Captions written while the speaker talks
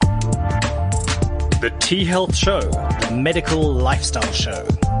The T Health Show, the medical lifestyle show.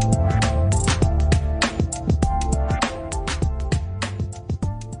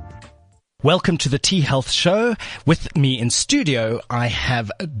 Welcome to the T Health Show. With me in studio, I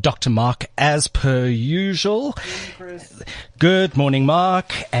have Dr. Mark as per usual. Good morning,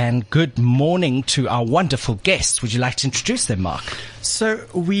 Mark, and good morning to our wonderful guests. Would you like to introduce them, Mark? So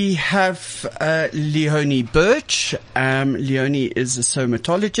we have Leonie Birch. Leonie is a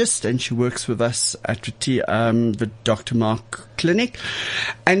somatologist and she works with us at the Dr. Mark Clinic.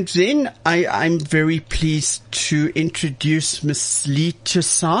 And then I'm very pleased to introduce Miss Lee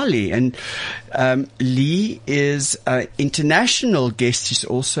Chisali. And Lee is an international guest. She's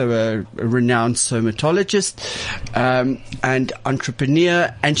also a renowned somatologist and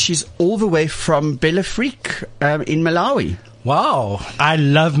entrepreneur. And she's all the way from Belafrique in Malawi. Wow. I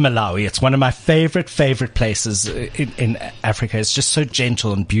love Malawi. It's one of my favorite places in Africa. It's just so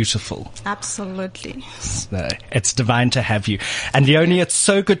gentle and beautiful. Absolutely. So it's divine to have you. And Leonie, it's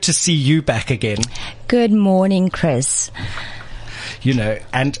so good to see you back again. Good morning, Chris. You know,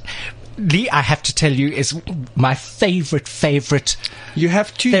 and Lee, I have to tell you, is my favorite. You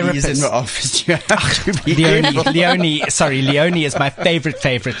have two therapist. Lees in the office. You have to be Leonie is my favorite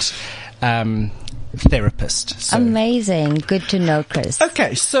therapist. So. Amazing. Good to know, Chris.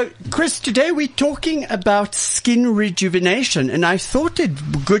 Okay, so Chris, today we're talking about skin rejuvenation, and I thought it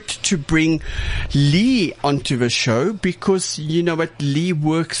good to bring Lee onto the show because you know what, Lee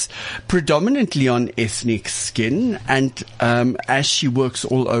works predominantly on ethnic skin, and as she works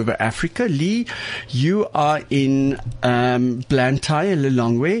all over Africa. Lee, you are in Blantyre,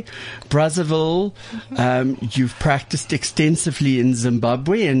 Lilongwe, Brazzaville. You've practiced extensively in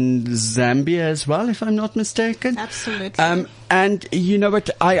Zimbabwe and Zambia as well, if I'm not mistaken. Absolutely. And you know what,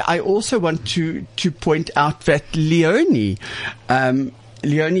 I also want to point out that Leonie,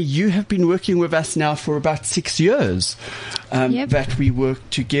 you have been working with us now for about 6 years, Yep. that we work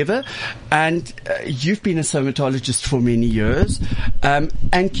together, and you've been a somatologist for many years,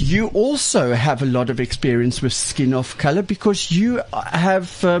 and you also have a lot of experience with skin off color because you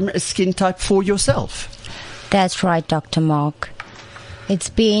have a skin type 4 yourself. That's right, Dr. Mark. It's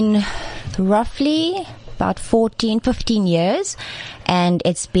been roughly about 15 years, and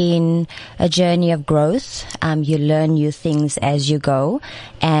it's been a journey of growth. You learn new things as you go,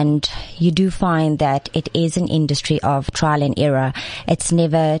 and you do find that it is an industry of trial and error. It's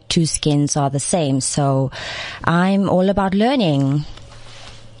never two skins are the same, so I'm all about learning.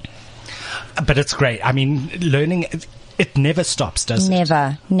 But it's great. I mean, learning, it never stops, does it?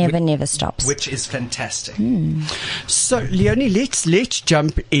 Never stops. Which is fantastic. So, Leonie, let's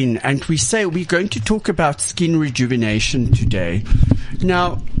jump in, and we're going to talk about skin rejuvenation today.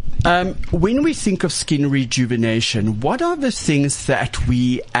 Now, when we think of skin rejuvenation, what are the things that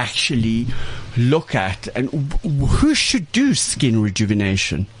we actually look at, and who should do skin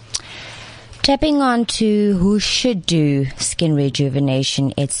rejuvenation? Tapping on to who should do skin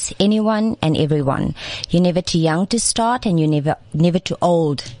rejuvenation, it's anyone and everyone. You're never too young to start, and you're never too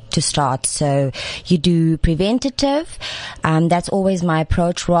old to start. So you do preventative. That's always my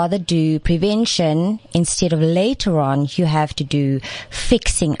approach. Rather do prevention instead of later on. You have to do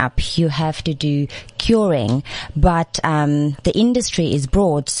fixing up. You have to do curing. But the industry is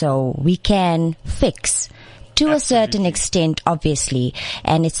broad, so we can fix. To a certain extent, obviously,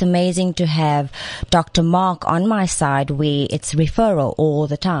 and it's amazing to have Dr. Mark on my side where it's referral all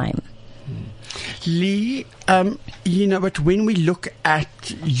the time. Lee, you know what, when we look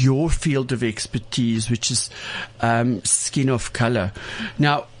at your field of expertise, which is skin of color,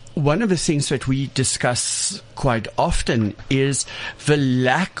 now, one of the things that we discuss quite often is the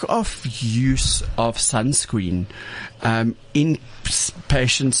lack of use of sunscreen in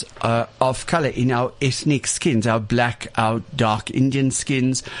patients of color, in our ethnic skins, our black, our dark Indian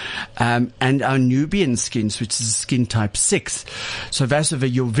skins, and our Nubian skins, which is skin type 6. So those are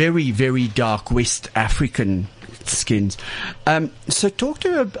your very, very dark West African skins. So talk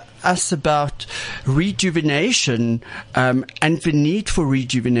to us about rejuvenation and the need for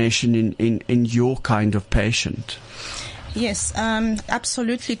rejuvenation in your kind of patient. Yes,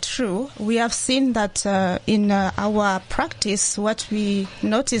 absolutely true. We have seen that in our practice, what we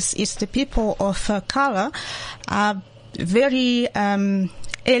notice is the people of color are very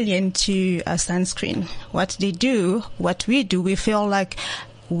alien to sunscreen. What they do, what we do, we feel like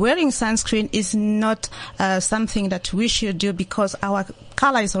wearing sunscreen is not something that we should do because our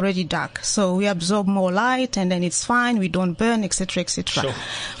color is already dark, so we absorb more light, and then it's fine. We don't burn, etc., etc. Sure.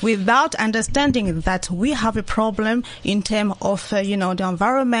 Without understanding that we have a problem in terms of the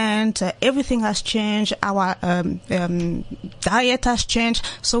environment, everything has changed. Our diet has changed,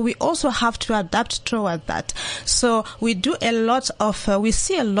 so we also have to adapt toward that. So we do a lot of, we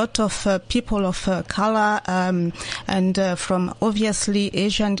see a lot of people of color and from obviously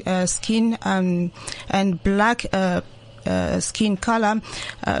Asian skin and black skin color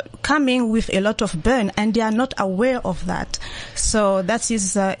coming with a lot of burn, and they are not aware of that. So that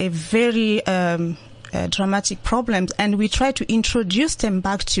is a very dramatic problems, and we try to introduce them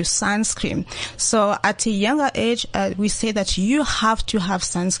back to sunscreen. So at a younger age, we say that you have to have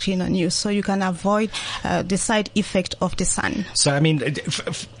sunscreen on you so you can avoid the side effect of the sun. So, I mean,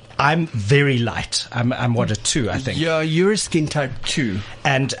 I'm very light. I'm what, a 2, I think. Yeah, you're a skin type 2.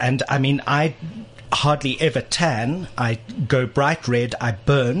 And I mean, I hardly ever tan. I go bright red. I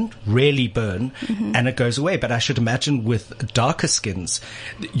burn, rarely burn, and it goes away. But I should imagine with darker skins,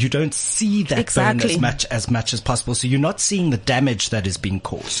 you don't see that burn as much as possible. So you're not seeing the damage that is being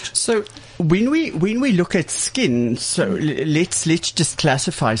caused. So when we look at skin, so let's just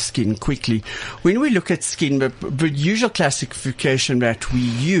classify skin quickly. When we look at skin, the usual classification that we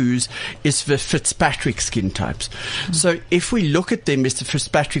use is the Fitzpatrick skin types. So if we look at them as the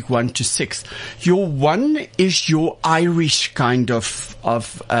Fitzpatrick 1 to 6, your 1 is your Irish kind of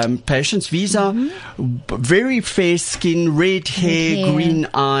patients. These are very fair skin, red hair, green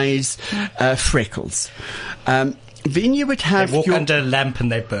eyes, freckles. Then you would have they walk under a lamp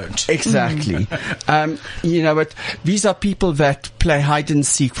and they're burnt. Exactly. But these are people that play hide and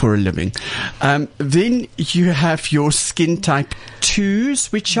seek for a living. Then you have your skin type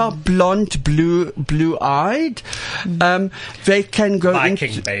 2s, which are blonde, blue-eyed. They can go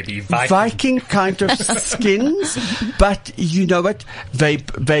Viking, baby. Viking kind of skins, but you know what? They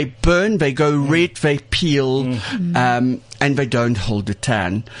burn, they go red, they peel, and they don't hold a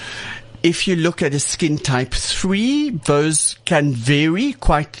tan. If you look at a skin type 3, those can vary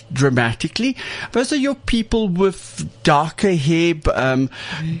quite dramatically. Those are your people with darker hair,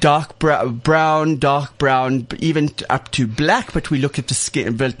 dark brown, even up to black, but we look at the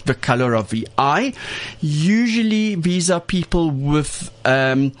skin, the color of the eye. Usually these are people with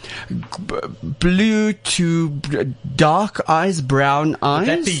blue to dark eyes, brown eyes.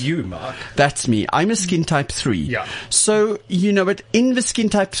 Would that be you, Mark? That's me. I'm a skin type 3. Yeah. So, but in the skin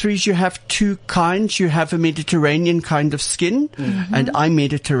type 3s, you have 2 kinds. You have a Mediterranean kind of skin, and I'm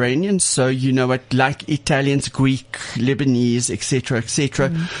Mediterranean, so like Italians, Greek, Lebanese, etc.,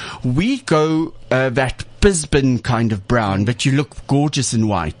 we go that Brisbane kind of brown, but you look gorgeous in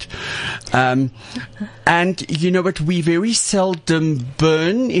white. And we very seldom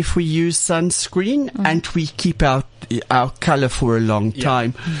burn if we use sunscreen, and we keep our color for a long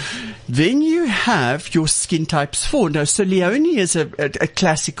time. Then you have your skin types 4. Now, so Leonie is a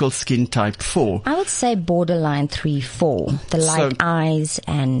classical skin type 4. I would say borderline 3-4. The light eyes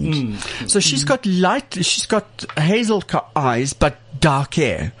and... So she's got hazel eyes, but dark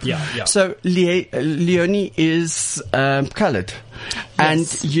hair. Yeah. So Leonie is colored.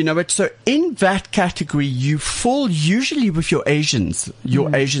 Yes. And so in that category, you fall usually with your Asians,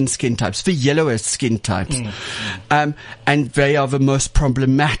 your Asian skin types, the yellower skin types. And they are the most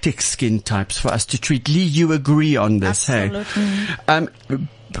problematic skin types for us to treat. Lee, you agree on this, Absolutely. hey?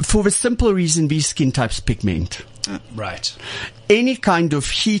 For the simple reason these skin types pigment. Right. Any kind of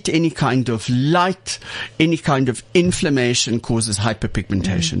heat, any kind of light, any kind of inflammation causes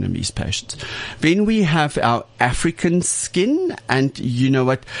hyperpigmentation in these patients. Then we have our African skin, and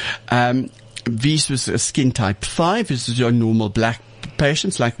these was a skin type 5. This is your normal black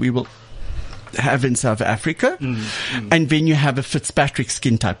patients like we will have in South Africa. And then you have a Fitzpatrick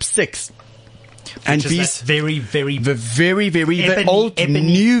skin type 6. And these very, very, the old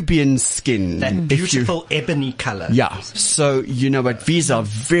Nubian skin, that beautiful ebony color. Yeah. So these are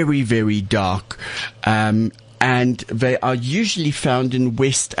very, very dark, and they are usually found in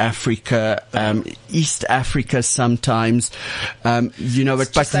West Africa, East Africa sometimes, but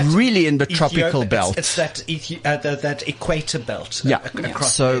really in the tropical belt. It's that equator belt. Yeah.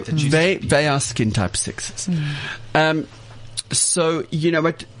 Across So there they are skin type 6s. So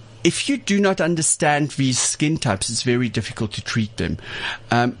if you do not understand these skin types, it's very difficult to treat them.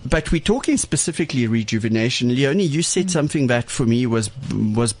 But we're talking specifically rejuvenation. Leonie, you said something that for me was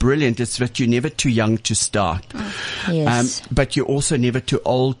brilliant. It's that you're never too young to start. Yes. But you're also never too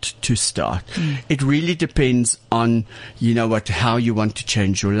old to start. It really depends on, how you want to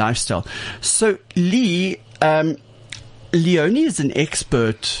change your lifestyle. So Leonie is an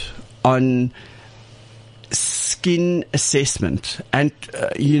expert on skin assessment. And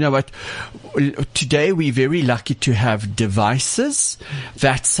you know what? Today we're very lucky to have devices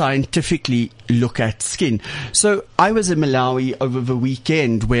that scientifically look at skin. So I was in Malawi over the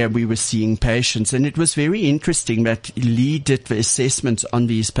weekend where we were seeing patients, and it was very interesting that Lee did the assessments on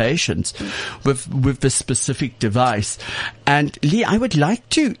these patients with the specific device. And Lee, I would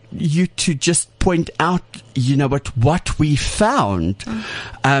like you to just point out, you know what we found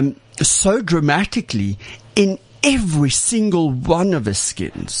so dramatically in every single one of the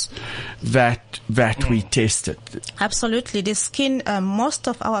skins that we tested. Absolutely. The skin, most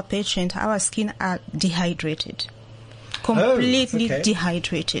of our patients, our skin are dehydrated. Completely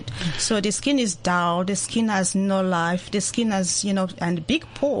dehydrated. So the skin is dull, the skin has no life, the skin has, and big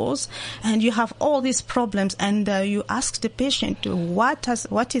pores, and you have all these problems, and you ask the patient,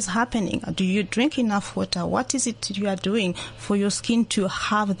 what is happening? Do you drink enough water? What is it you are doing for your skin to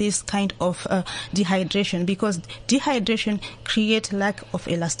have this kind of dehydration? Because dehydration creates lack of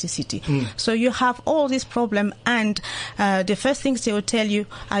elasticity. So you have all this problem, and the first things they will tell you,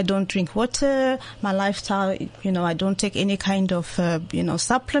 I don't drink water, my lifestyle, I don't take any kind of,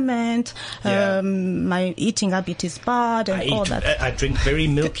 supplement. My eating habit is bad, and all that. I drink very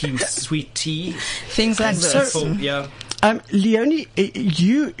milky, sweet tea. Things like this. Leonie,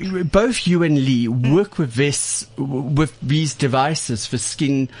 both you and Lee work with these devices for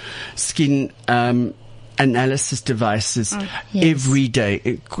skin analysis devices every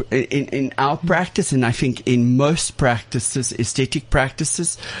day in our practice, and I think in most practices, aesthetic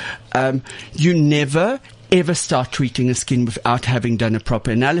practices, you never ever start treating a skin without having done a proper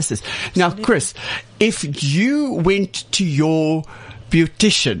analysis. Now, Chris, if you went to your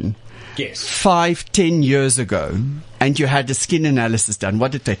beautician 5-10 years ago and you had a skin analysis done,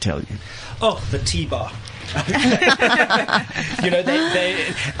 what did they tell you? Oh, the T-bar.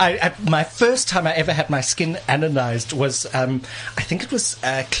 My first time I ever had my skin analyzed was, I think it was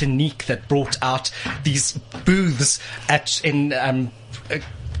Clinique that brought out these booths in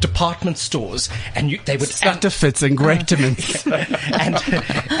department stores, and they would Stutterfits and Greatermans,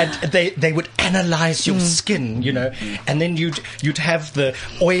 and they would analyze your skin, and then you'd have the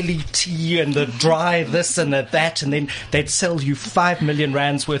oily tea and the dry this and that, and then they'd sell you 5 million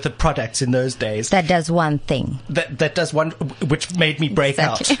rands worth of products in those days. That does one thing. That does one, which made me break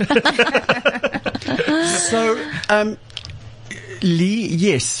out. So, Lee,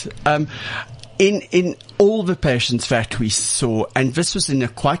 yes. In all the patients that we saw, and this was in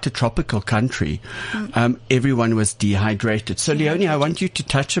quite a tropical country, everyone was dehydrated. So, Leonie, I want you to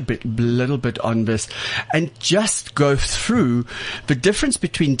touch a little bit on this and just go through the difference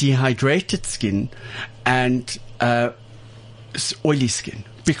between dehydrated skin and oily skin.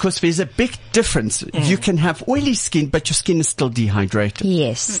 Because there's a big difference. You can have oily skin, but your skin is still dehydrated.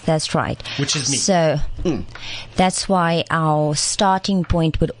 Yes, that's right. Which is me. So that's why our starting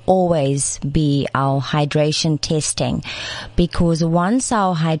point would always be our hydration testing. Because once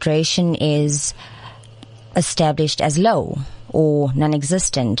our hydration is established as low or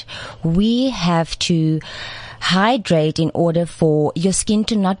non-existent, we have to hydrate in order for your skin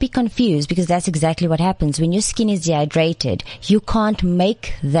to not be confused, because that's exactly what happens. When your skin is dehydrated, you can't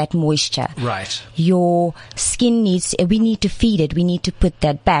make that moisture. Right. Your skin we need to feed it. We need to put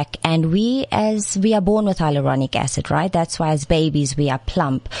that back. And we are born with hyaluronic acid, right? That's why as babies we are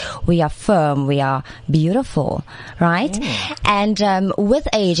plump, we are firm, we are beautiful, right? And with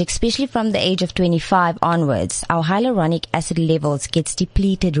age, especially from the age of 25 onwards, our hyaluronic acid levels gets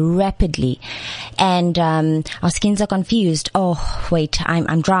depleted rapidly. And our skins are confused. Oh, wait,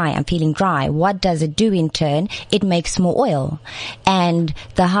 I'm dry. I'm feeling dry. What does it do in turn? It makes more oil. And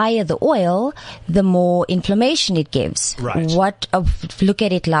the higher the oil, the more inflammation it gives. Right. Look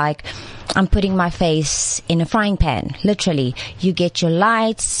at it like I'm putting my face in a frying pan. Literally. You get your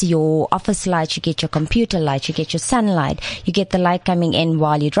lights, your office lights, you get your computer light, you get your sunlight, you get the light coming in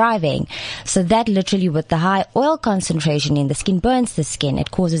while you're driving. So that literally, with the high oil concentration in the skin, burns the skin.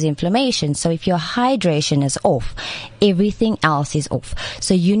 It causes inflammation. So if your hydration is off, everything else is off.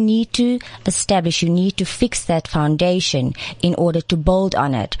 So you need to fix that foundation in order to build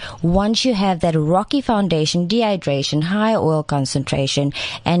on it. Once you have that rocky foundation, dehydration, high oil concentration,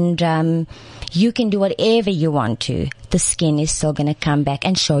 and you can do whatever you want to, the skin is still going to come back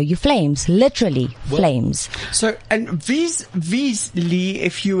and show you flames, literally flames. So, and these, Lee,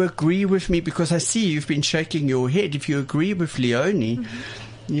 if you agree with me, because I see you've been shaking your head, if you agree with Leonie,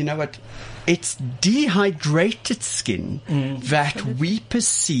 you know what? It's dehydrated skin that we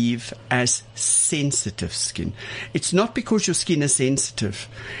perceive as sensitive skin. It's not because your skin is sensitive.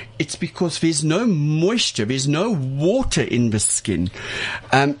 It's because there's no moisture, there's no water in the skin.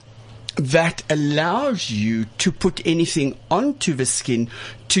 that allows you to put anything onto the skin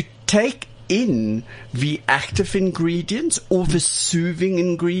to take in the active ingredients or the soothing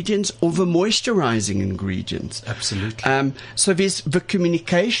ingredients or the moisturizing ingredients. Absolutely. So there's the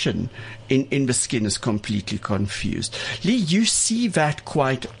communication in the skin is completely confused. Lee, you see that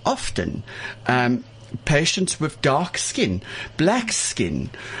quite often. Patients with dark skin, black skin,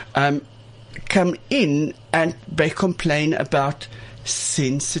 come in and they complain about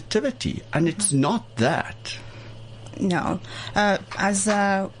sensitivity, and it's not that. No. As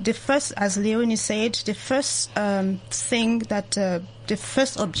Leonie said, the first thing that the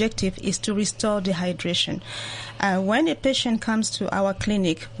first objective is to restore the hydration. When a patient comes to our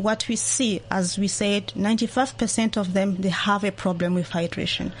clinic, what we see, as we said, 95% of them, they have a problem with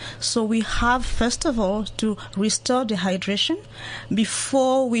hydration. So we have, first of all, to restore the hydration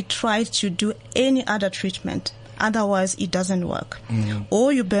before we try to do any other treatment. Otherwise, it doesn't work. Mm-hmm.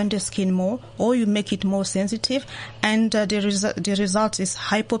 Or you burn the skin more, or you make it more sensitive, and the result is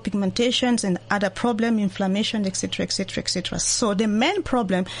hypopigmentations and other problem, inflammation, etc., etc., etc. So the main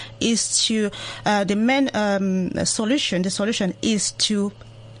problem is to the solution is to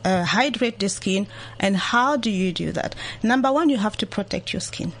hydrate the skin. And how do you do that? Number one, you have to protect your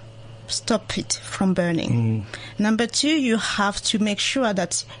skin. Stop it from burning. Number two, you have to make sure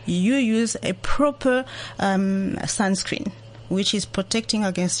that you use a proper sunscreen, which is protecting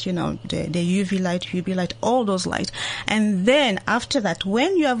against, the UV light, all those lights. And then after that,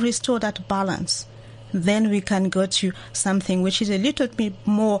 when you have restored that balance, then we can go to something which is a little bit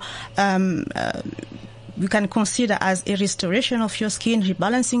more we can consider as a restoration of your skin,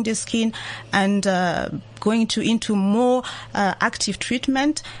 rebalancing the skin, and going into more active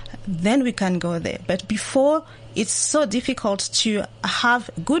treatment. Then we can go there. But before, it's so difficult to have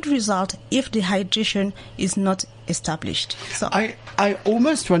good result if the hydration is not established. So I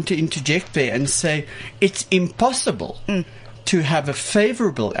almost want to interject there and say it's impossible to have a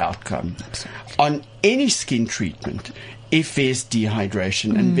favorable outcome on any skin treatment if there's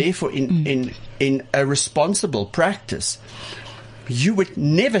dehydration, and therefore in a responsible practice, you would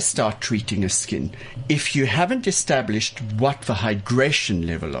never start treating a skin if you haven't established what the hydration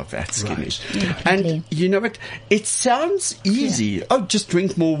level of that skin is. Yeah, and you know what? It sounds easy. Yeah. Oh, just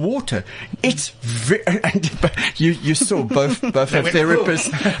drink more water. It's you saw both the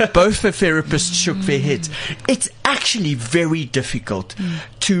therapists shook their heads. It's actually very difficult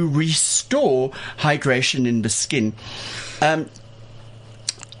to restore hydration in the skin.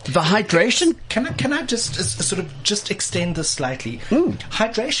 The hydration. Can I just sort of just extend this slightly?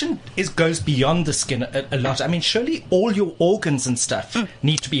 Hydration goes beyond the skin a lot. I mean, surely all your organs and stuff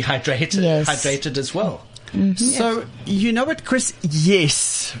need to be hydrated as well. Mm-hmm. So you know what, Chris?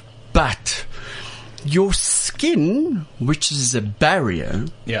 Yes, but your skin, which is a barrier,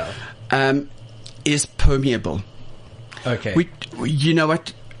 is permeable. Okay. You know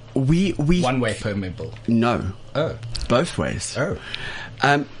what? We one way permeable. No. Oh. Both ways. Oh.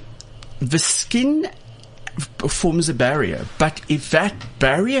 The skin forms a barrier, but if that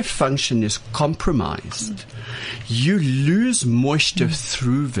barrier function is compromised, you lose moisture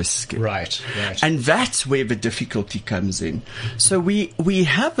through the skin. Right. And that's where the difficulty comes in. So we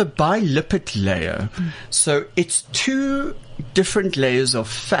have a bilipid layer. So it's two different layers of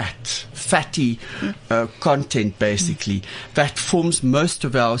fatty content, basically, that forms most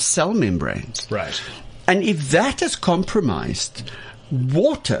of our cell membranes. Right. And if that is compromised,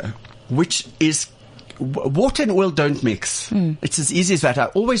 water and oil don't mix. It's as easy as that. I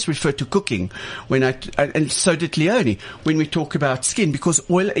always refer to cooking and so did Leonie, when we talk about skin, because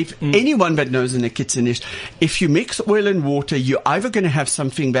oil, if anyone that knows in a kitchen is, if you mix oil and water, you're either going to have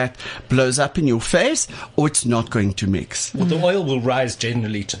something that blows up in your face or it's not going to mix. Well, the oil will rise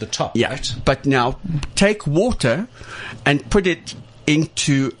generally to the top, right? But now take water and put it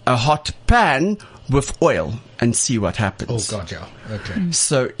into a hot pan with oil and see what happens. Oh, God, yeah. Okay.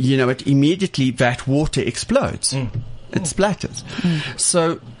 So, you know, immediately that water explodes. It splatters.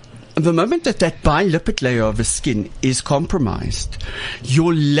 So the moment that bilipid layer of the skin is compromised,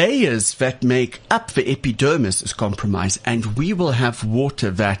 your layers that make up the epidermis is compromised, and we will have water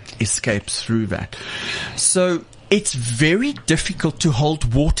that escapes through that. So it's very difficult to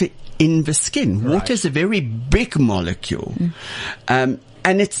hold water in the skin. Right. Water is a very big molecule.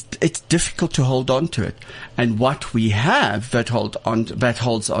 And it's difficult to hold on to it. And what we have that holds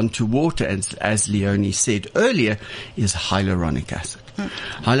on to water, as Leonie said earlier, is hyaluronic acid.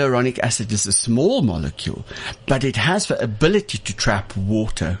 Hyaluronic acid is a small molecule, but it has the ability to trap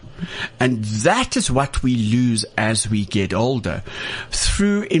water. And that is what we lose as we get older.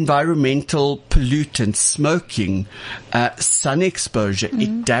 Through environmental pollutants, smoking, sun exposure,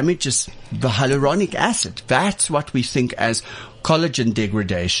 it damages the hyaluronic acid. That's what we think as collagen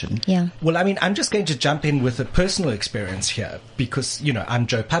degradation. Yeah. Well, I mean, I'm just going to jump in with a personal experience here because, I'm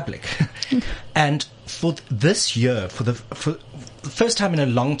Joe Public. And for this year, for the first time in a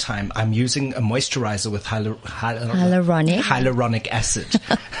long time, I'm using a moisturizer with hyaluronic acid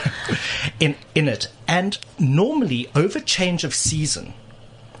in it. And normally, over change of season,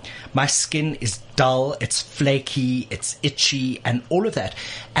 my skin is dull, it's flaky, it's itchy, and all of that.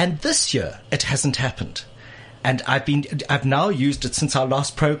 And this year, it hasn't happened. And I've now used it since our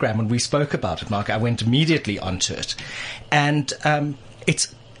last program when we spoke about it, Mark. I went immediately onto it. And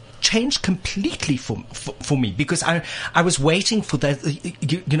it's changed completely for me because I was waiting for the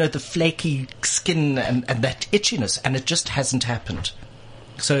the flaky skin and that itchiness, and it just hasn't happened.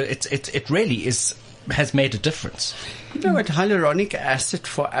 So it really has made a difference. You know what? Hyaluronic acid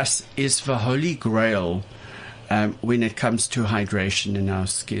for us is the holy grail when it comes to hydration in our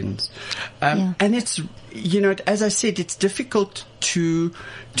skins. And it's, as I said, it's difficult to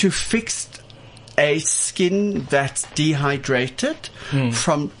fix a skin that's dehydrated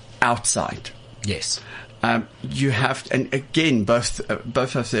from outside. Yes. You have, and again, both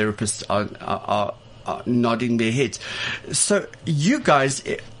our therapists are nodding their heads. So you guys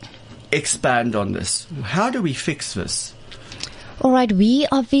expand on this. How do we fix this? All right, we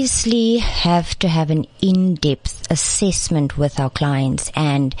obviously have to have an in-depth assessment with our clients,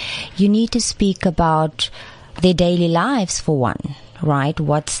 and you need to speak about their daily lives for one, right?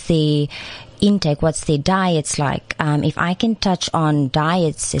 What's their intake? What's their diets like? If I can touch on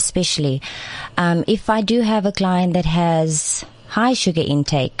diets especially, if I do have a client that has high sugar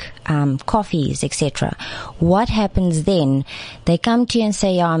intake, coffees, etc. What happens then? They come to you and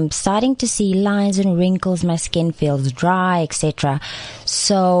say, I'm starting to see lines and wrinkles, my skin feels dry, etc.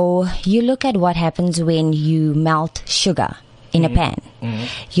 So you look at what happens when you melt sugar in a pan.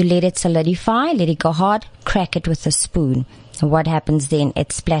 You let it solidify, let it go hard, crack it with a spoon. What happens then? It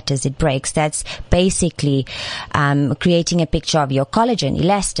splatters, it breaks. That's basically creating a picture of your collagen,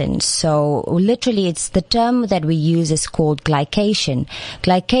 elastin. So literally it's the term that we use is called glycation.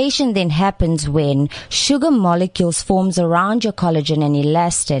 Glycation then happens when sugar molecules forms around your collagen and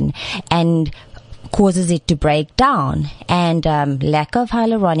elastin and causes it to break down, and lack of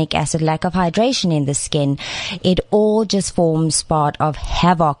hyaluronic acid, lack of hydration in the skin, it all just forms part of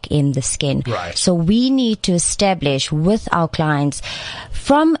havoc in the skin. Right. So we need to establish with our clients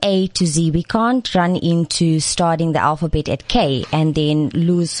from A to Z. We can't run into starting the alphabet at K and then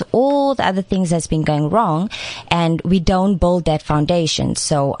lose all the other things that's been going wrong, and we don't build that foundation.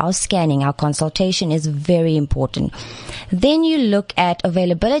 So our scanning, our consultation is very important. Then you look at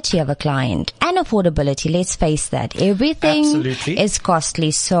availability of a client and affordability. Let's face that. Everything Absolutely. is costly.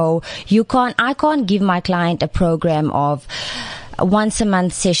 So I can't give my client a program of a once a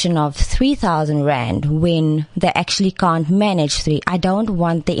month session of 3,000 Rand when they actually can't manage 3. I don't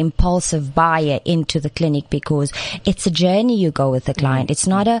want the impulsive buyer into the clinic because it's a journey you go with the client. It's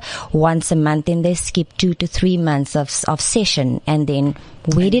not a once a month and they skip 2 to 3 months of session and then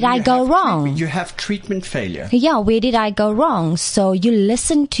where did I go wrong? You have treatment failure. Yeah, where did I go wrong? So you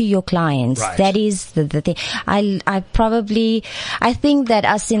listen to your clients. Right. That is the thing. I think that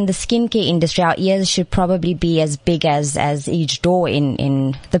us in the skincare industry, our ears should probably be as big as each door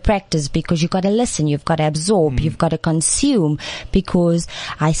in the practice, because you've got to listen, you've got to absorb, you've got to consume, because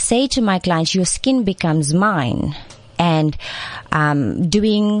I say to my clients, your skin becomes mine. And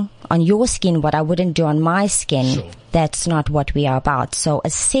doing on your skin what I wouldn't do on my skin, Sure. That's not what we are about. So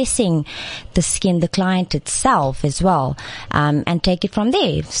assessing the skin, the client itself as well, and take it from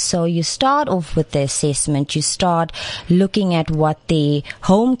there. So you start off with the assessment. You start looking at what their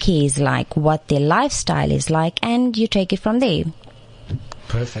home care is like, what their lifestyle is like, and you take it from there.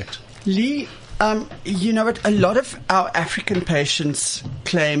 Perfect. Lee, you know what? A lot of our African patients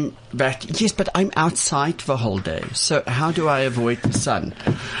claim that, yes, but I'm outside the whole day. So how do I avoid the sun?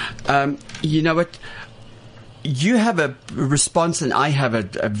 You know what? You have a response, and I have a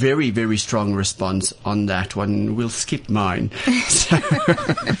very, very strong response on that one. We'll skip mine. So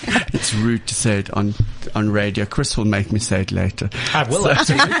it's rude to say it on radio. Chris will make me say it later. I will,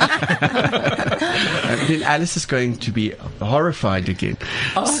 absolutely. Then Alice is going to be horrified again.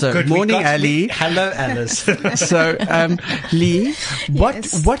 Oh, so, good. morning, Ali. Hello, Alice. So, Lee,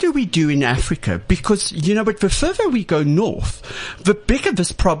 what do we do in Africa? Because, you know, but the further we go north, the bigger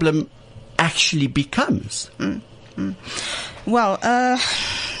this problem actually becomes. Well,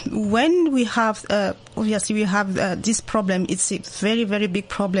 when we have, obviously we have this problem, it's a very, very big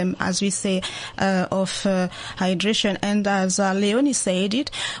problem, as we say, of hydration. And as Leonie said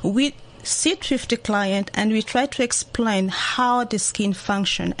it, we sit with the client and we try to explain how the skin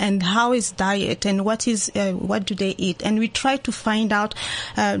function and how is diet and what do they eat, and we try to find out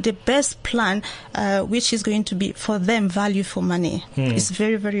the best plan which is going to be for them value for money. It's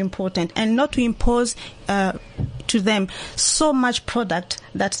very, very important, and not to impose to them so much product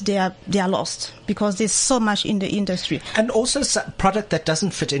that they are lost, because there's so much in the industry, and also product that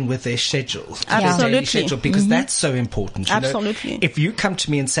doesn't fit in with their schedule, Absolutely. their daily schedule, because that's so important. You Absolutely. know, if you come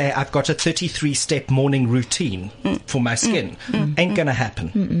to me and say I've got a 33-step morning routine for my skin, ain't going to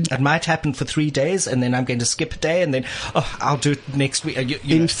happen. It might happen for 3 days, and then I'm going to skip a day, and then I'll do it next week.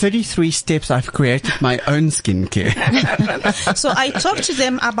 In 33 steps, I've created my own skincare. So I talk to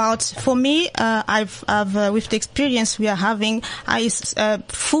them about, for me, I've with the experience we are having,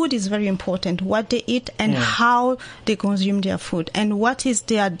 food is very important. What they eat and how they consume their food, and what is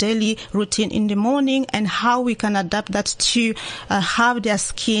their daily routine in the morning, and how we can adapt that to have their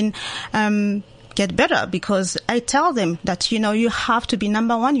skin get better. Because I tell them that, you have to be,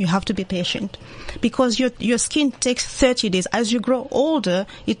 number one, you have to be patient, because your skin takes 30 days. As you grow older,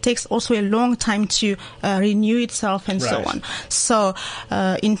 it takes also a long time to renew itself and so on. So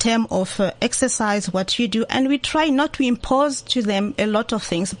in terms of exercise, what you do, and we try not to impose to them a lot of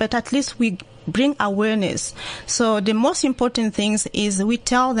things, but at least we bring awareness. So the most important things is we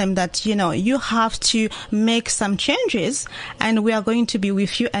tell them that, you have to make some changes, and we are going to be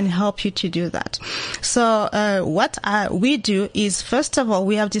with you and help you to do that. So what we do is, first of all,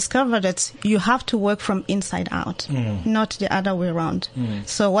 we have discovered that you have to work from inside out, not the other way around.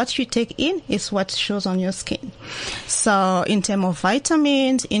 So what you take in is what shows on your skin. So in terms of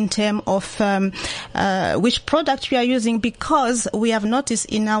vitamins, in terms of which product we are using, because we have noticed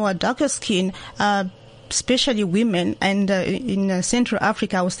in our darker skin, especially women, and in Central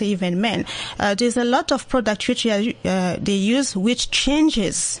Africa, I would say even men, there's a lot of product which they use, which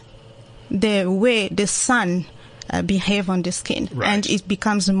changes the way the sun behave on the skin, and it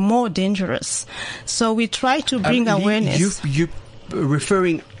becomes more dangerous. So we try to bring awareness. You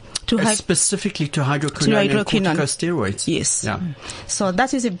referring specifically to hydroquinone and corticosteroids? Yes. Yeah. So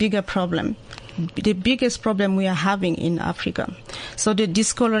that is a bigger problem. The biggest problem we are having in Africa. So the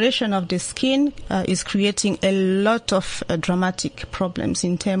discoloration of the skin is creating a lot of dramatic problems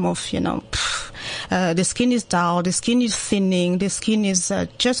in terms of, the skin is dull, the skin is thinning, the skin is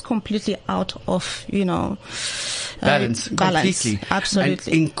just completely out of, balance. Completely.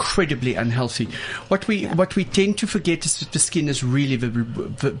 Absolutely. And incredibly unhealthy. What we tend to forget is that the skin is really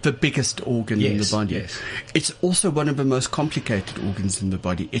the biggest organ in the body. Yes. It's also one of the most complicated organs in the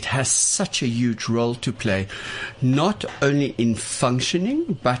body. It has such a huge role to play, not only in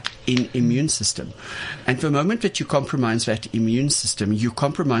functioning, but in immune system. And the moment that you compromise that immune system, you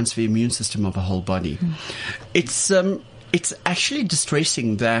compromise the immune system of the whole body. It's actually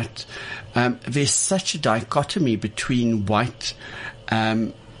distressing that there's such a dichotomy between white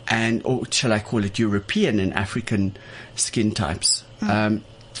or shall I call it European and African skin types.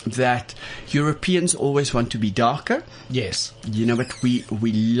 That Europeans always want to be darker. Yes. You know what? We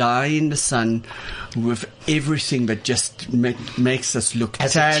lie in the sun with everything that just makes us look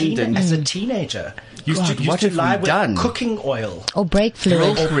tanned. As a teenager, used to lie with cooking oil or brake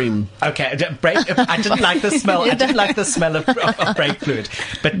fluid. Cream. Okay, I didn't like the smell. I didn't like the smell of brake fluid.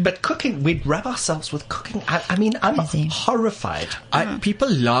 But cooking, we'd rub ourselves with cooking. I mean, I'm horrified. People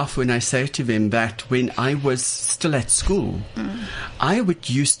laugh when I say to them that when I was still at school, I would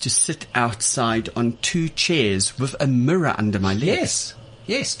used to sit outside on 2 chairs with a mirror under my legs.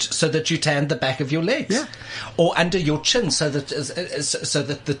 Yes, so that you tan the back of your legs, or under your chin, so that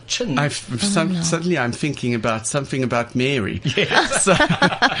the chin. Suddenly, I'm thinking about something about Mary. Yes. So,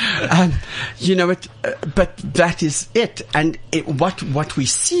 you know it, but that is it. And what we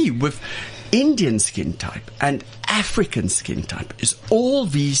see with Indian skin type and African skin type is all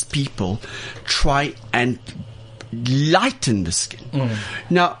these people try and lighten the skin.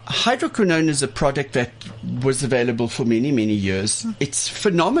 Now, hydroquinone is a product that was available for many, many years. It's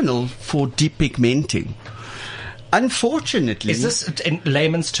phenomenal for depigmenting. Unfortunately... Is this, in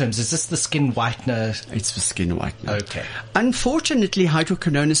layman's terms, is this the skin whitener? It's the skin whitener. Okay. Unfortunately,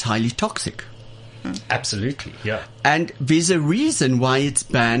 hydroquinone is highly toxic. Absolutely, yeah. And there's a reason why it's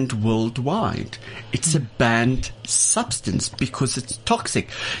banned worldwide. It's a banned substance because it's toxic.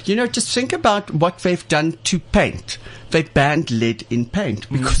 Just think about what they've done to paint. They banned lead in paint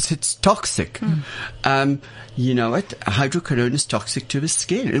because it's toxic. Hydroquinone is toxic to the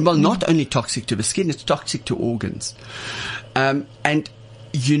skin. Well, not only toxic to the skin, it's toxic to organs. And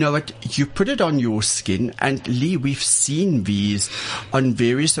you know what? You put it on your skin, and Lee, we've seen these on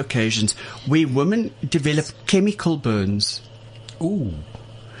various occasions where women develop chemical burns. Ooh.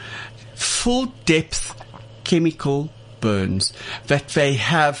 Full depth chemical burns that they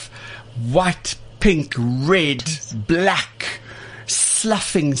have white, pink, red, black,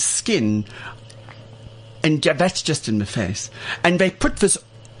 sloughing skin. And that's just in the face. And they put this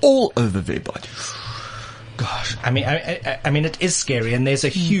all over their body. Gosh, I mean, it is scary, and there's a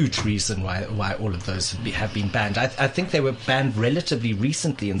huge reason why all of those have been banned. I think they were banned relatively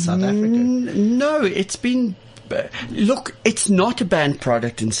recently in South Africa. No, it's been. Look, it's not a banned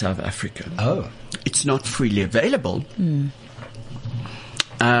product in South Africa. Oh, it's not freely available.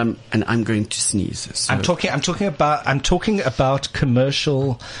 And I'm going to sneeze. So. I'm talking about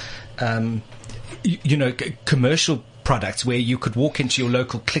commercial, commercial products where you could walk into your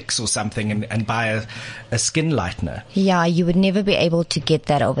local Clicks or something and buy a skin lightener. Yeah, you would never be able to get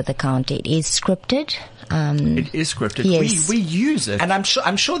that over the counter. It is scripted. It is scripted. Yes. We use it. And I'm sure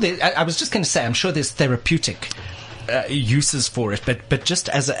I was just going to say, I'm sure there's therapeutic uses for it, but just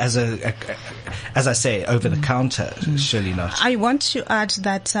as I say, over the counter, surely not. I want to add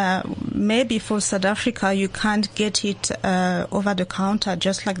that maybe for South Africa you can't get it over the counter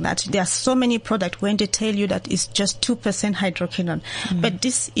just like that. There are so many products when they tell you that it's just 2% hydroquinone, but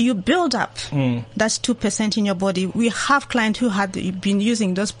this you build up that's 2% in your body. We have clients who had been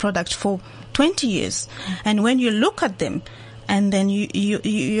using those products for 20 years, and when you look at them, and then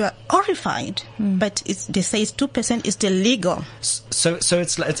you are horrified, but they say it's 2% is the legal. So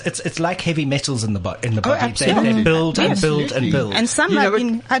it's like heavy metals in the body. Absolutely. They build and build and build. And some have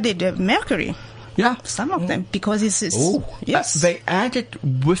been added mercury. Yeah, some of them because it's yes. They add it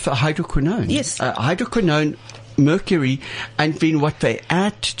with a hydroquinone. Yes, hydroquinone, mercury, and then what they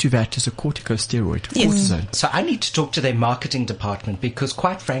add to that is a corticosteroid, cortisone. So I need to talk to their marketing department because,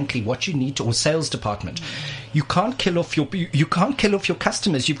 quite frankly, what you need to, or sales department, you can't kill off your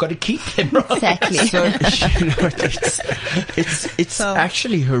customers. You've got to keep them, right? Exactly. So it's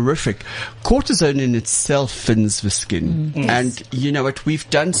actually horrific. Cortisone in itself thins the skin, and you know what? We've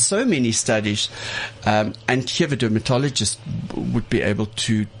done so many studies, and here the dermatologist would be able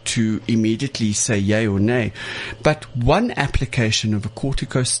to immediately say yay or nay. But one application of a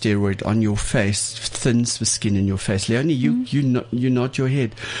corticosteroid on your face thins the skin in your face. Leonie, you nod your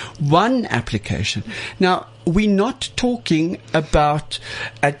head. One application. Now, we're not talking about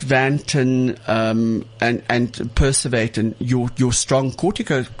Advantan and Persivate and your strong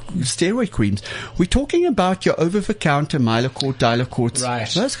corticosteroid creams. We're talking about your over-the-counter Mylocort, Dilacorts, right,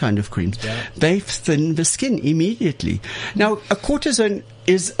 those kind of creams. Yeah. They thin the skin immediately. Now, a cortisone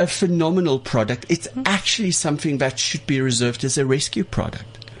is a phenomenal product. It's actually something that should be reserved as a rescue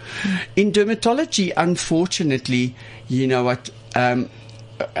product. In dermatology, unfortunately, you know what, and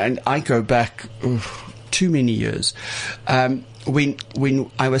I go back too many years. When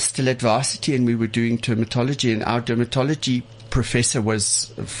I was still at varsity and we were doing dermatology, and our dermatology professor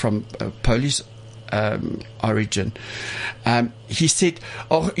was from Polish origin, he said,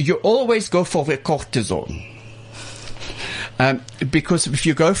 "Oh, you always go for the cortisone." Because if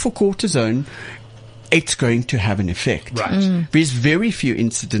you go for cortisone, it's going to have an effect. Right. There's very few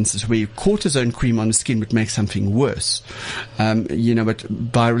incidences where cortisone cream on the skin would make something worse. But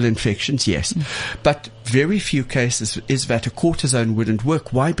viral infections, yes. But very few cases is that a cortisone wouldn't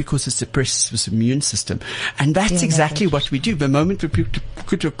work. Why? Because it suppresses this immune system. And that's exactly what we do. The moment we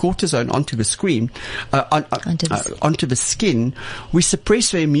put a cortisone onto the screen, onto the skin, we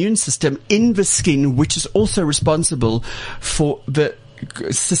suppress the immune system in the skin, which is also responsible for the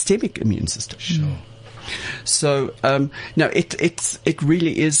systemic immune system. Sure. So, no, it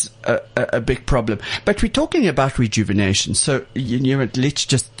really is a big problem. But we're talking about rejuvenation. So, let's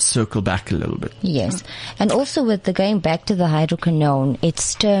just circle back a little bit. Yes. And also with going back to the hydroquinone,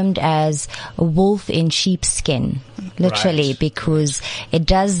 it's termed as a wolf in sheep's skin, literally, right, because it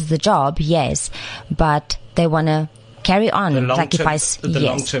does the job, yes, but they want to carry on. Long-term effects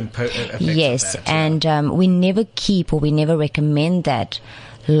yes. of that, and we never keep or we never recommend that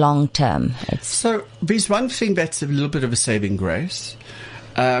long term. So there's one thing that's a little bit of a saving grace.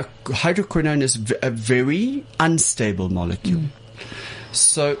 Hydroquinone is a very unstable molecule.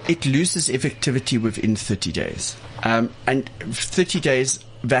 So it loses effectivity within 30 days. And 30 days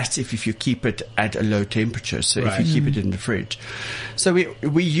that's if you keep it at a low temperature. So Right. if you keep it in the fridge. So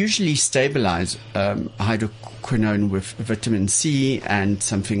we usually stabilize hydroquinone with vitamin C and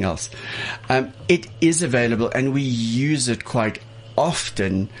something else. It is available, and we use it quite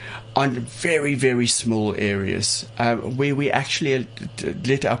often on very, very small areas, where we actually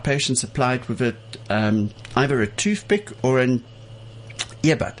let our patients apply it with either a toothpick or an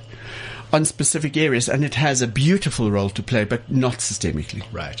earbud on specific areas, and it has a beautiful role to play, but not systemically.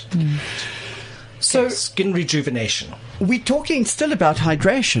 Right. So Skin rejuvenation. we're talking still about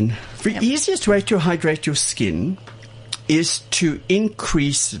hydration. The easiest way to hydrate your skin is to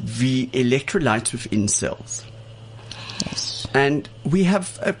increase the electrolytes within cells. Yes. And we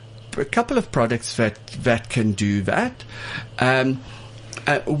have a couple of products that can do that.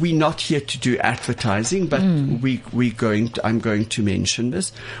 We're not here to do advertising, but I'm going to mention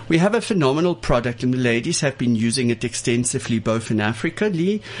this. We have a phenomenal product, and the ladies have been using it extensively, both in Africa,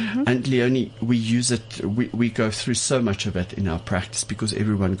 Lee, and Leonie. We use it. We go through so much of it in our practice because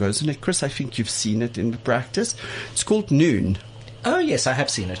everyone goes in it. Chris, I think you've seen it in the practice. It's called Noon. Oh, yes, I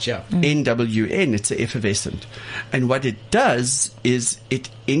have seen it, yeah. NWN, it's effervescent. And what it does is it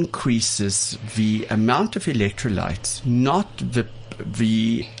increases the amount of electrolytes, not the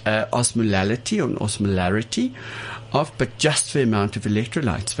osmolality or osmolarity of, but just the amount of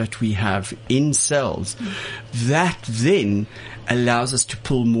electrolytes that we have in cells. That then allows us to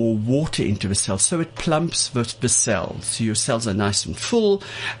pull more water into the cells. So it plumps the cells. So your cells are nice and full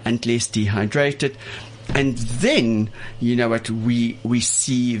and less dehydrated. And then, you know what, we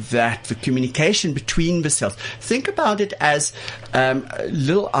see that the communication between the cells, think about it as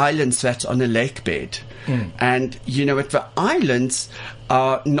little islands that's on a lake bed. And, you know what, the islands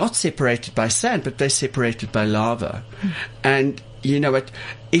are not separated by sand, but they're separated by lava. And, you know what,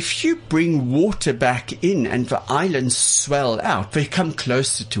 if you bring water back in and the islands swell out, they come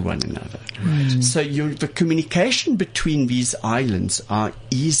closer to one another. So the communication between these islands are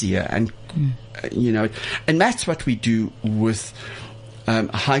easier, and you know, and that's what we do with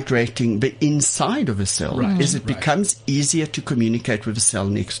hydrating the inside of a cell. Is it becomes easier to communicate with the cell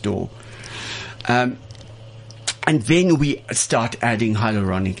next door. And then we start adding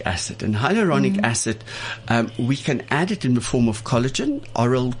hyaluronic acid. And hyaluronic acid, we can add it in the form of collagen,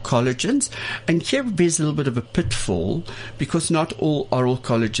 oral collagens. And here there's a little bit of a pitfall because not all oral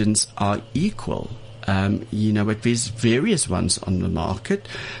collagens are equal. You know, but there's various ones on the market.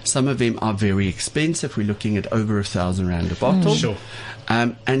 Some of them are very expensive. We're looking at over 1,000 rand a bottle. Sure.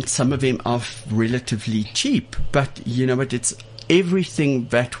 And some of them are relatively cheap. But, you know what, it's everything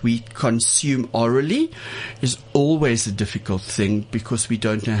that we consume orally is always a difficult thing because we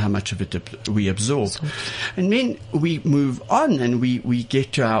don't know how much of it we absorb. And then we move on and we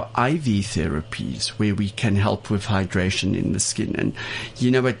get to our IV therapies where we can help with hydration in the skin. And you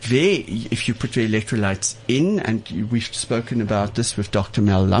know what, there, if you put the electrolytes in, and we've spoken about this with Dr.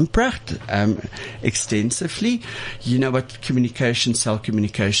 Mel Lamprecht extensively, you know what, communication, cell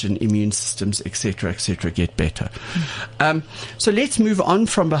communication, immune systems, etc., get better. So let's move on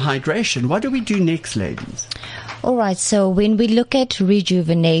from the hydration. What do we do next, ladies? All right. So when we look at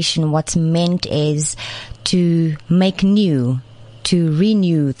rejuvenation, what's meant is to make new, to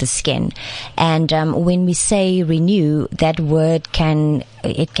renew the skin. And when we say renew, that word can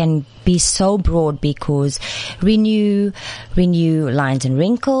be so broad because renew lines and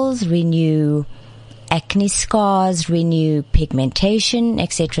wrinkles, renew acne scars, renew pigmentation,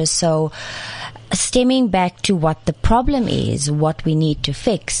 etc. So stemming back to what the problem is, what we need to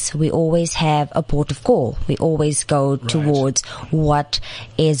fix, we always have a port of call. We always go towards what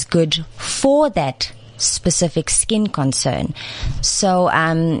is good for that specific skin concern. So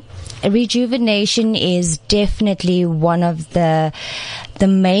rejuvenation is definitely one of the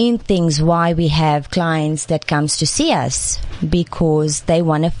main things why we have clients that comes to see us, because they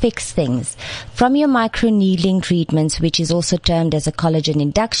want to fix things. From your microneedling treatments, which is also termed as a collagen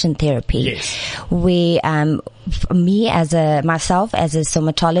induction therapy, where myself as a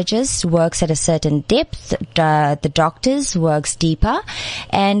somatologist works at a certain depth, the doctors works deeper,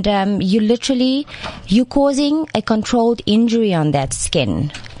 and you're causing a controlled injury on that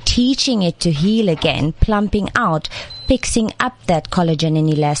skin, teaching it to heal again, plumping out, fixing up that collagen and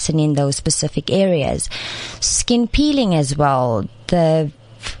elastin in those specific areas. Skin peeling as well, the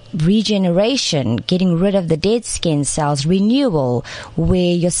regeneration, getting rid of the dead skin cells, renewal,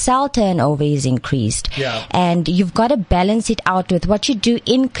 where your cell turnover is increased. And you've got to balance it out with what you do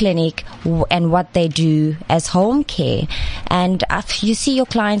in clinic and what they do as home care. And you see your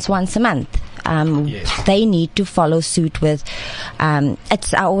clients once a month. they need to follow suit with. I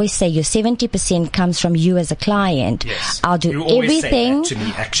always say your 70% comes from you as a client. Yes. I'll do you always everything. Say that to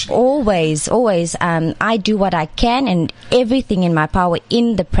me, actually. Always. I do what I can and everything in my power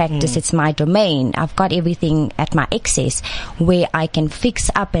in the practice. It's my domain. I've got everything at my access where I can fix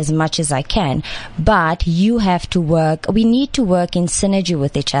up as much as I can. But you have to work. We need to work in synergy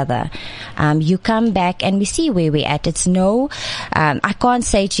with each other. You come back and we see where we're at. It's I can't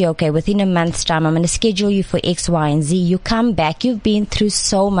say to you, okay, within a month's time, I'm going to schedule you for X, Y, and Z. You come back. You've been through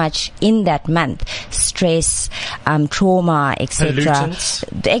so much in that month. Stress, trauma, etc. Pollutants.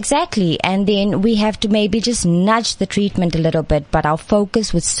 Exactly. And then we have to maybe just nudge the treatment a little bit, but our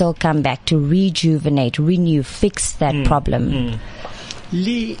focus would still come back to rejuvenate, renew, fix that problem.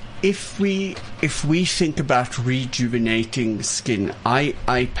 Lee, if we think about rejuvenating skin, I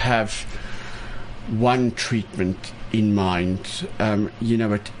have one treatment in mind.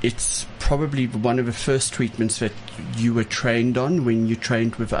 It's probably one of the first treatments that you were trained on when you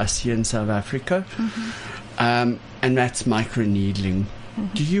trained with us here in South Africa, and that's microneedling.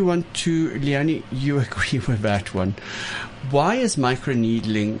 Do you want to, Leonie, you agree with that one? Why is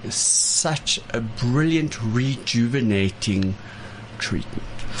microneedling such a brilliant rejuvenating treatment?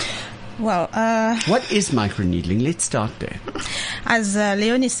 Well, what is microneedling? Let's start there. As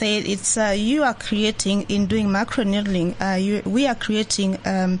Leonie said, it's you are creating, in doing microneedling, we are creating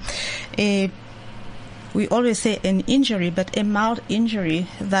we always say an injury, but a mild injury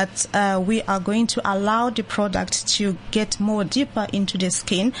that we are going to allow the product to get more deeper into the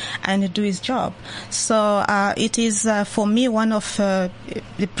skin and do its job. So it is for me one of the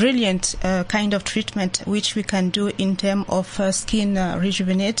brilliant kind of treatment which we can do in terms of skin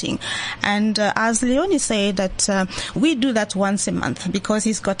rejuvenating. And as Leonie said, that we do that once a month because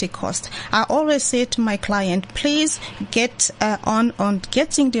it's got a cost. I always say to my client, please get on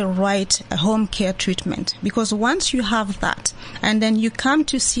getting the right home care treatment. Because once you have that, and then you come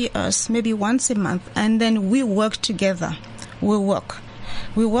to see us maybe once a month, and then we work together. We work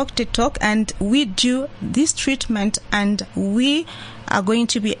the talk, and we do this treatment, and we are going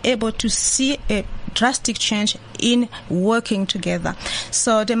to be able to see a drastic change in working together.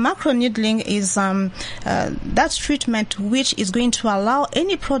 So the microneedling is that treatment which is going to allow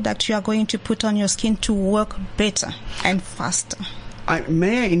any product you are going to put on your skin to work better and faster.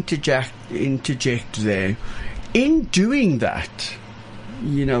 May I interject there? In doing that,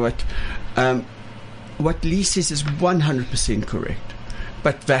 you know what Lee says is 100% correct,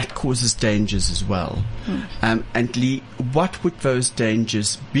 but that causes dangers as well. And Lee, what would those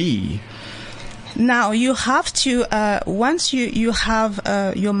dangers be? Now you have to once you have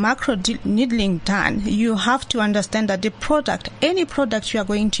your macro needling done, you have to understand that the product, any product you are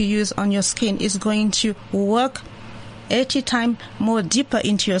going to use on your skin, is going to work 80 times more deeper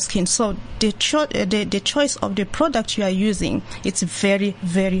into your skin. So the choice of the product you are using, it's very,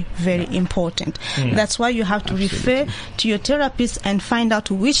 very, very important. That's why you have to refer to your therapist and find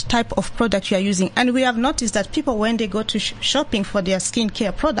out which type of product you are using. And we have noticed that people, when they go to shopping for their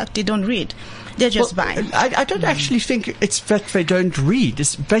skincare product, they don't read. They just buy. I don't actually think it's that they don't read.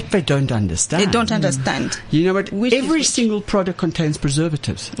 It's that they don't understand. They don't understand. You know what? Every single product contains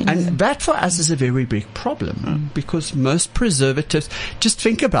preservatives. And that for us is a very big problem. Because most preservatives, just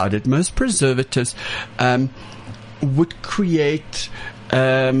think about it, most preservatives would create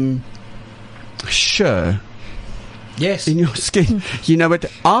Yes. in your skin. You know what?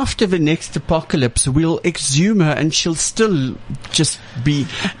 After the next apocalypse, we'll exhume her and she'll still just be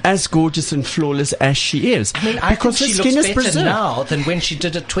as gorgeous and flawless as she is. I mean, because I think her she skin looks is better preserved now than when she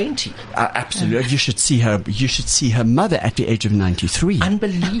did at 20. Absolutely. You should see her. You should see her mother at the age of 93.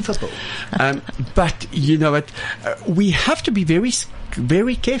 Unbelievable. But you know what? We have to be very,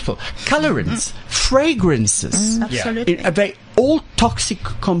 very careful. Colorants, fragrances, Absolutely. they all toxic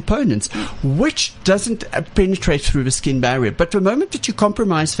components, which doesn't penetrate through the skin barrier. But the moment that you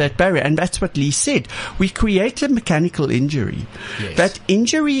compromise that barrier, and that's what Lee said, we create a mechanical injury. Yes. That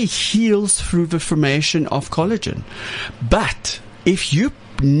injury heals through the formation of collagen. But if you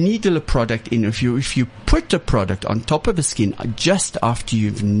needle a product in, if you put a product on top of the skin just after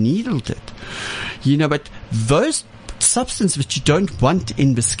you've needled it, you know, but those substance which you don't want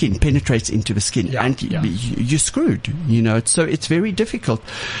in the skin penetrates into the skin, you're screwed. You know, so it's very difficult.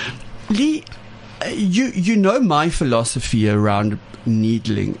 Lee, you know my philosophy around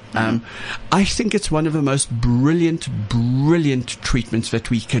needling. I think it's one of the most brilliant treatments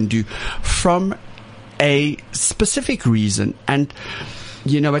that we can do from a specific reason, and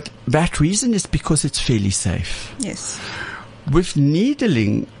you know what? That reason is because it's fairly safe. Yes. With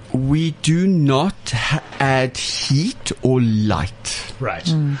needling, we do not add heat or light. Right.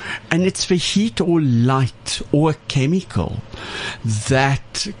 And it's the heat or light or a chemical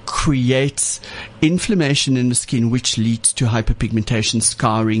that creates inflammation in the skin, which leads to hyperpigmentation,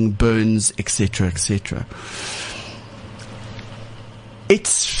 scarring, burns, etc., etc.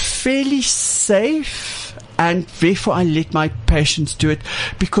 It's fairly safe, and therefore I let my patients do it,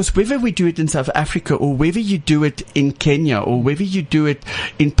 because whether we do it in South Africa or whether you do it in Kenya or whether you do it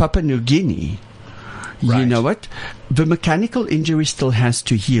in Papua New Guinea, you Right. know what? The mechanical injury still has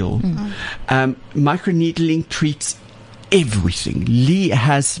to heal. Microneedling treats everything. Lee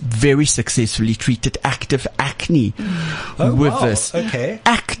has very successfully treated active acne with this. Okay.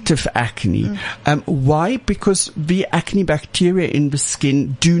 Active acne. Why? Because the acne bacteria in the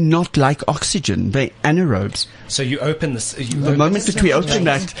skin do not like oxygen. They're anaerobes. So you open this. The moment that we open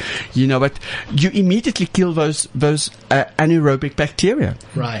that, you know what? You immediately kill those anaerobic bacteria.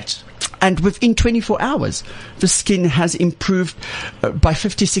 Right. And within 24 hours, the skin has improved by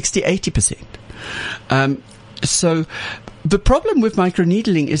 50, 60, 80%. So the problem with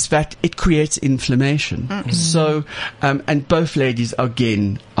microneedling is that it creates inflammation. So, and both ladies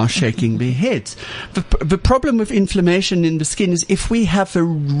again are shaking their heads. The problem with inflammation in the skin is if we have the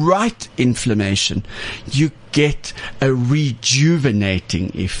right inflammation, you get a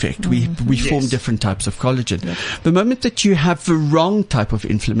rejuvenating effect. We form different types of collagen. The moment that you have the wrong type of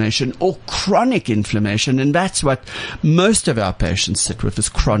inflammation or chronic inflammation, and that's what most of our patients sit with, is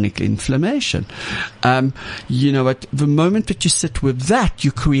chronic inflammation. You know what? The moment that you sit with that,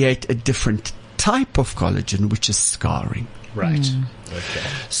 you create a different type of collagen, which is scarring. Right. Okay.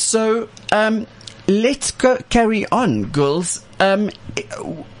 So, let's carry on, girls.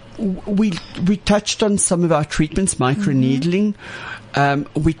 We touched on some of our treatments, microneedling.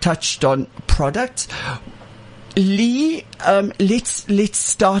 We touched on products. Lee, let's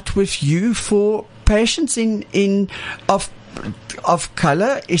start with you for patients of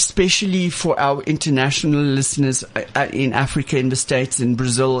color, especially for our international listeners in Africa, in the States, in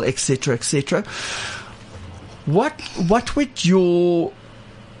Brazil, etc., etc. What would your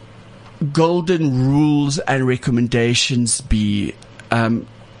golden rules and recommendations be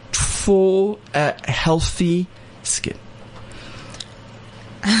for a healthy skin?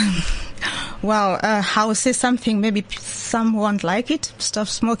 Well, I would say something, maybe some won't like it. Stop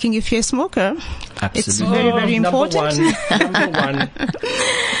smoking if you're a smoker. Absolutely. It's very, very important. Number one.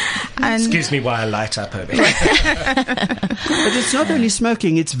 And Excuse me while I light up a bit. But it's not only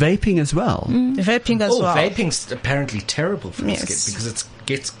smoking, it's vaping as well. vaping as well. Vaping's apparently terrible for the Yes. skin because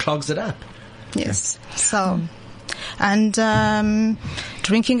it clogs it up. Yes. So, and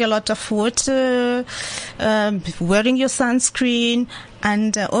drinking a lot of water, wearing your sunscreen,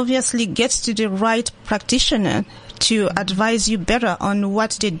 and obviously get to the right practitioner to advise you better on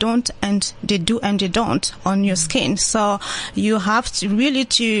what they don't and they do and they don't on your skin. So you have to really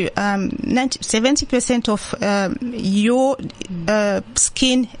 70% of your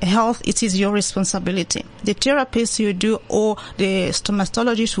skin health, it is your responsibility. The therapist you do or the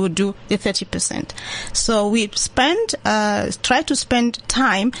stomatologist will do the 30%. So we try to spend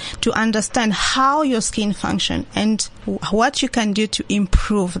time to understand how your skin functions and what you can do to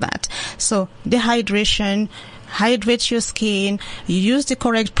improve that. So dehydration, hydrate your skin, use the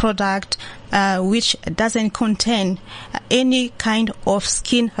correct product, which doesn't contain any kind of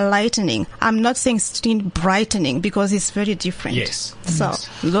skin lightening. I'm not saying skin brightening because it's very different. Yes. So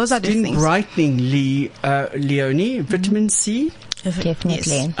those are the Skin things. brightening, Leonie, vitamin C.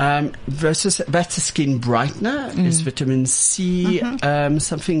 Definitely. Versus that's a skin brightener is vitamin C.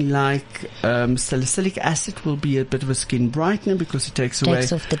 Something like salicylic acid will be a bit of a skin brightener because it takes away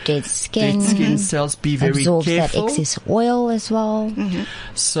Takes off the dead skin. dead skin cells. Be very Absorbs careful. that excess oil as well.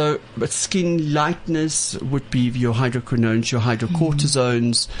 So, but skin lightness would be your hydroquinones, your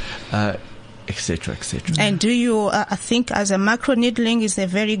hydrocortisones, etc., etc. And do you, I think as a microneedling is a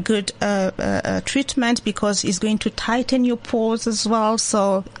very good treatment because it's going to tighten your pores as well.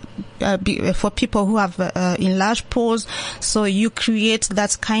 So for people who have enlarged pores, so you create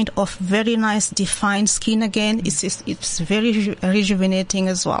that kind of very nice defined skin again. It's very rejuvenating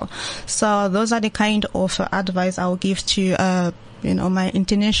as well. So those are the kind of advice I will give to my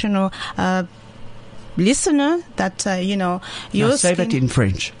international listener that Now your say skin. that in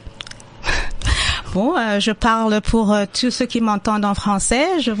French. Bon, je parle pour tous ceux qui m'entendent en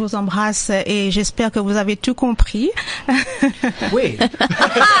français. Je vous embrasse et j'espère que vous avez tout compris. Oui.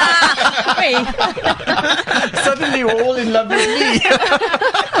 Oui. Suddenly we're all in love with me.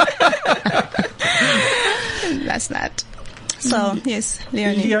 That's that. So, yes,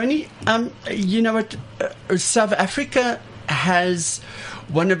 Leonie. Leonie, you know what? South Africa has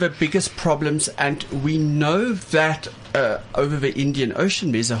one of the biggest problems, and we know that over the Indian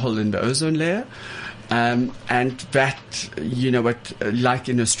Ocean there's a hole in the ozone layer. And that, like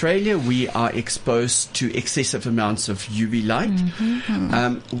in Australia, we are exposed to excessive amounts of UV light,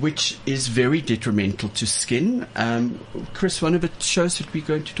 which is very detrimental to skin. Chris, one of the shows that we're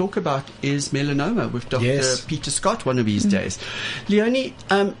going to talk about is melanoma with Dr. Peter Scott one of these days. Leonie,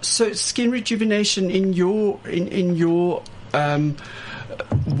 so skin rejuvenation in your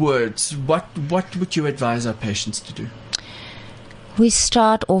words, what would you advise our patients to do? We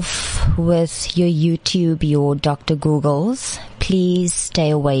start off with your YouTube, your Dr. Googles. Please stay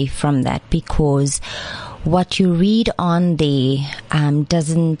away from that, because what you read on there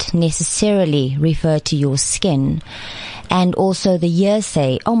doesn't necessarily refer to your skin. And also the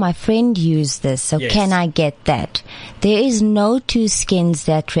hearsay, oh, my friend used this, so can I get that? There is no two skins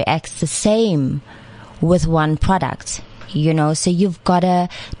that reacts the same with one product, so you've got to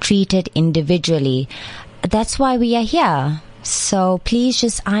treat it individually. That's why we are here. So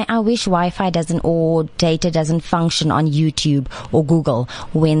please I wish Wi-Fi doesn't or data doesn't function on YouTube or Google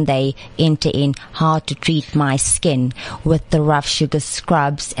when they enter in how to treat my skin with the rough sugar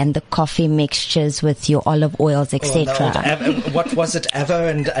scrubs and the coffee mixtures with your olive oils, etc. What was it? Avo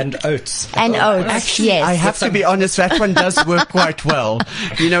and oats. And oats, actually, yes. I have to be honest, that one does work quite well.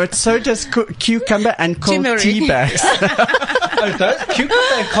 So does cucumber and cold tea bags. Those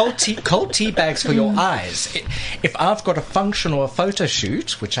cucumber and cold tea bags for your eyes. If I've got a function or a photo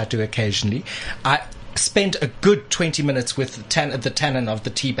shoot, which I do occasionally, I spend a good 20 minutes with the tannin of the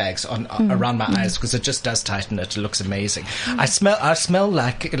tea bags around my eyes, because it just does tighten it. It looks amazing. I smell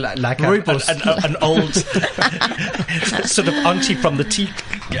like an old sort of auntie from the tea.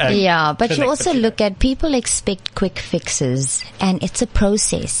 But you also look at, people expect quick fixes, and it's a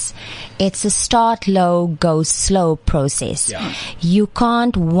process. It's a start low, go slow process. Yeah. You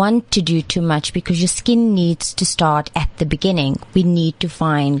can't want to do too much, because your skin needs to start at the beginning. We need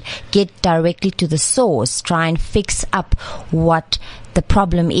to get directly to the source, try and fix up what the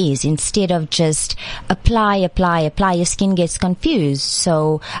problem is, instead of just apply. Your skin gets confused.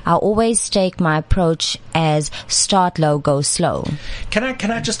 So I always take my approach as start low, go slow. Can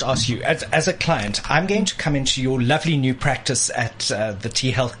I just ask you, as a client, I'm going to come into your lovely new practice at the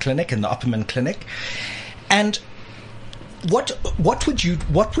T Health Clinic and the Opperman Clinic, and what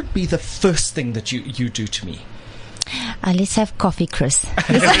would be the first thing that you do to me? Let's have coffee, Chris.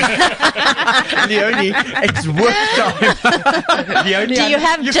 Leonie, it's work time. Leonie, do you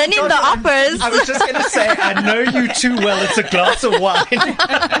have gin in the Oppers? I was just going to say, I know you too well. It's a glass of wine.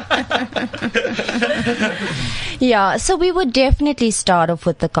 So we would definitely start off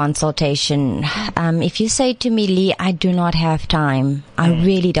with the consultation. If you say to me, Lee, I do not have time, I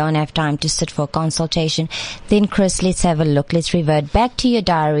really don't have time to sit for a consultation, then Chris, let's have a look. Let's revert back to your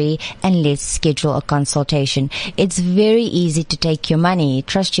diary and let's schedule a consultation. It's very easy to take your money.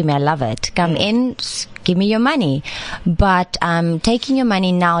 Trust you me, I love it. Come in, give me your money. But taking your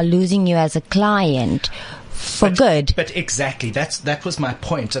money now, losing you as a client for good. But exactly, that was my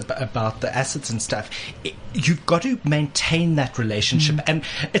point about the assets and stuff. You've got to maintain that relationship, and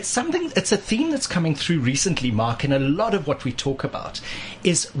it's a theme that's coming through recently, Mark, and a lot of what we talk about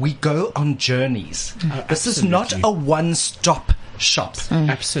is we go on journeys. This is not a one-stop shop.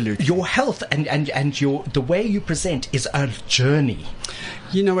 Absolutely. Your health and the way you present is a journey.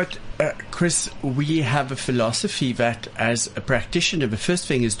 You know what, Chris, we have a philosophy that as a practitioner, the first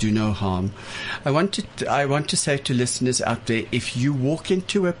thing is do no harm. I want to say to listeners out there, if you walk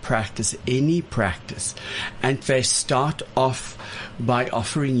into a practice, any practice, and they start off by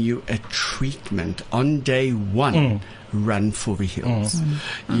offering you a treatment on day one, run for the hills.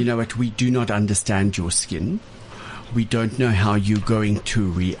 You know what, we do not understand your skin. We don't know how you're going to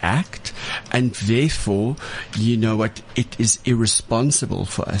react, and therefore, you know what, it is irresponsible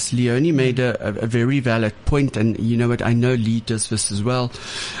for us. Leonie made a very valid point, and you know what, I know Lee does this as well.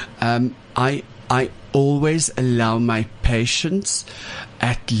 I always allow my patients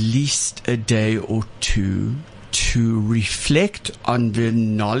at least a day or two to reflect on the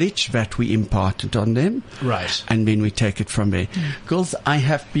knowledge that we imparted on them. Right. And then we take it from there. Girls, I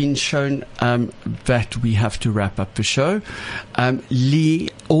have been shown that we have to wrap up the show. Lee,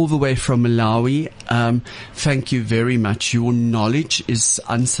 all the way from Malawi, Thank you very much. Your knowledge is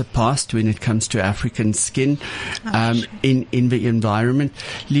unsurpassed when it comes to African skin in the environment.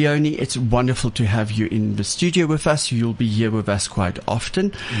 Leonie, it's wonderful to have you in the studio with us. You'll be here with us quite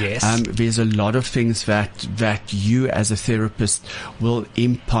often. Yes. There's a lot of things that you as a therapist will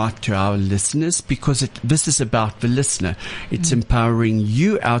impart to our listeners, because this is about the listener. It's empowering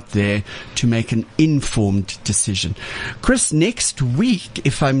you out there to make an informed decision. Chris, next week,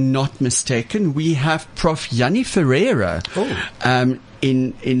 if I'm not mistaken, we have Prof. Yanni Ferreira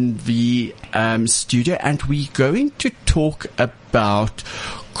in the studio, and we're going to talk about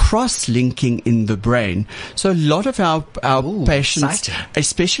cross-linking in the brain. So a lot of our patients, exciting.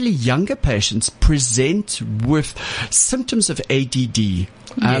 especially younger patients, present with symptoms of ADD.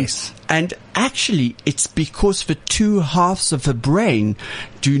 Yes. And actually, it's because the two halves of the brain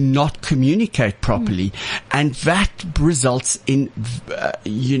do not communicate properly. And that results in,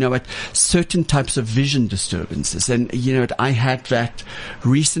 certain types of vision disturbances. And, I had that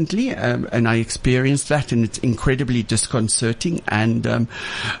recently, and I experienced that, and it's incredibly disconcerting. And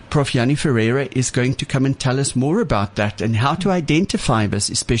Prof. Yanni Ferreira is going to come and tell us more about that and how to identify this,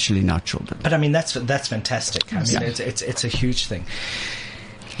 especially in our children. But I mean, that's fantastic. I mean, it's a huge thing.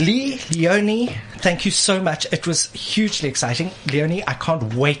 Leonie, thank you so much. It was hugely exciting. Leonie, I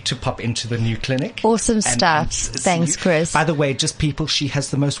can't wait to pop into the new clinic. Awesome stuff. Thanks, Chris. By the way, just people, she has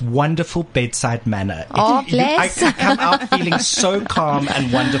the most wonderful bedside manner. Oh, bless. I come out feeling so calm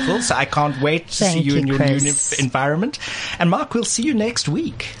and wonderful, so I can't wait to see you in your new environment. And Mark, we'll see you next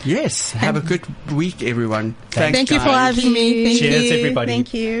week. Yes. Have a good week, everyone. Thank you for having me. Thank Cheers, you. everybody.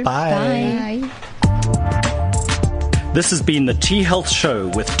 Thank you. Bye. Bye. This has been the T Health Show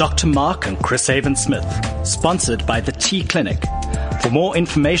with Dr. Mark and Chris Haven-Smith, sponsored by the T Clinic. For more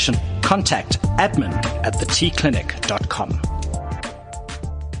information, contact admin@thetclinic.com.